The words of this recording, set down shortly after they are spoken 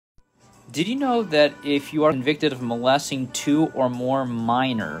Did you know that if you are convicted of molesting 2 or more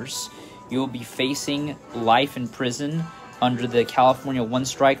minors, you will be facing life in prison under the California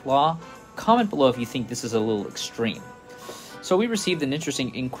one-strike law? Comment below if you think this is a little extreme. So we received an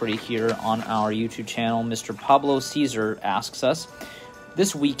interesting inquiry here on our YouTube channel. Mr. Pablo Caesar asks us,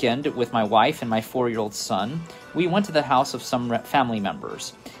 this weekend with my wife and my 4-year-old son, we went to the house of some family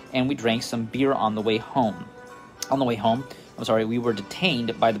members and we drank some beer on the way home. We were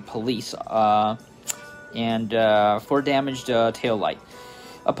detained by the police for damaged taillight.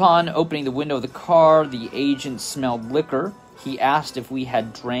 Upon opening the window of the car, the agent smelled liquor. He asked if we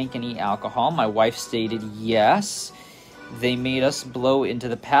had drank any alcohol. My wife stated yes. They made us blow into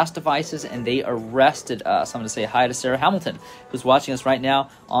the pass devices and they arrested us. I'm going to say hi to Sarah Hamilton, who's watching us right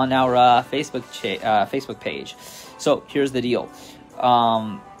now on our Facebook page. So here's the deal.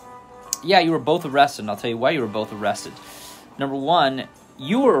 Yeah, you were both arrested, and I'll tell you why you were both arrested. Number one,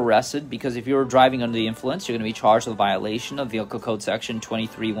 you were arrested because if you were driving under the influence, you're going to be charged with a violation of Vehicle Code Section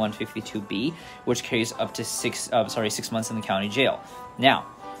 23152B, which carries up to 6 months in the county jail. Now,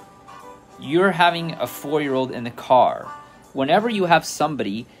 you're having a 4-year-old in the car. Whenever you have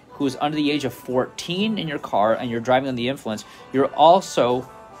somebody who is under the age of 14 in your car and you're driving under the influence, you're also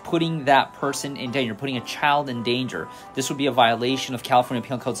putting that person in danger. You're putting a child in danger. This would be a violation of California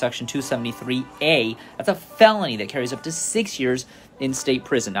Penal Code Section 273A. That's a felony that carries up to 6 years in state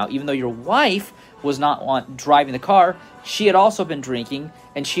prison. Now, even though your wife was not driving the car, she had also been drinking,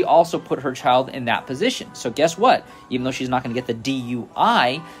 and she also put her child in that position. So guess what? Even though she's not going to get the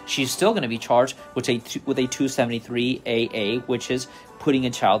DUI, she's still going to be charged with a 273AA, which is putting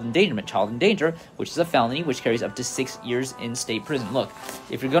a child in endangerment. Child in danger, which is a felony, which carries up to 6 years in state prison. Look,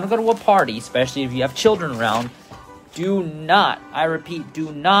 if you're going to go to a party, especially if you have children around, do not, I repeat,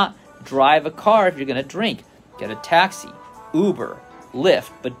 do not drive a car if you're going to drink. Get a taxi, Uber, Lyft,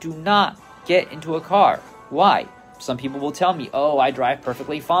 but do not get into a car. Why? Some people will tell me, oh, I drive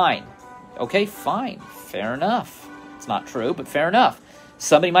perfectly fine. Okay, fine. Fair enough. It's not true, but fair enough.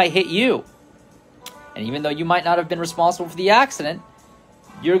 Somebody might hit you. And even though you might not have been responsible for the accident,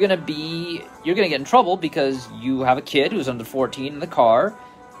 you're gonna get in trouble because you have a kid who's under 14 in the car,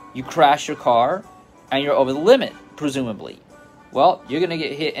 you crash your car, and you're over the limit, presumably. Well, you're going to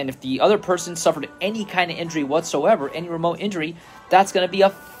get hit, and if the other person suffered any kind of injury whatsoever, any remote injury, that's going to be a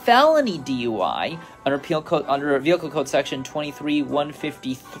felony DUI under Vehicle Code Section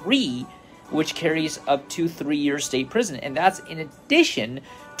 23153, which carries up to 3 years state prison. And that's in addition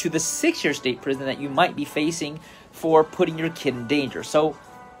to the 6-year state prison that you might be facing for putting your kid in danger. So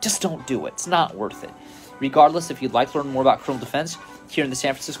just don't do it. It's not worth it. Regardless, if you'd like to learn more about criminal defense here in the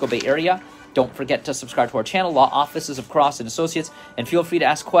San Francisco Bay Area, don't forget to subscribe to our channel, Law Offices of Cross and Associates, and feel free to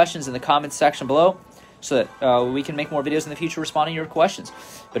ask questions in the comments section below so that we can make more videos in the future responding to your questions.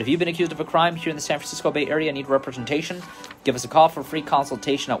 But if you've been accused of a crime here in the San Francisco Bay Area and need representation, give us a call for a free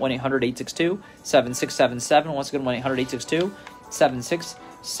consultation at 1-800-862-7677. Once again,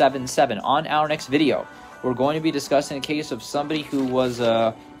 1-800-862-7677. On our next video, we're going to be discussing a case of somebody who was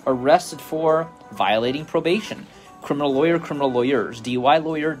arrested for violating probation. Criminal lawyer, criminal lawyers, DUI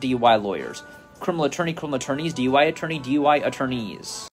lawyer, DUI lawyers, criminal attorney, criminal attorneys, DUI attorney, DUI attorneys.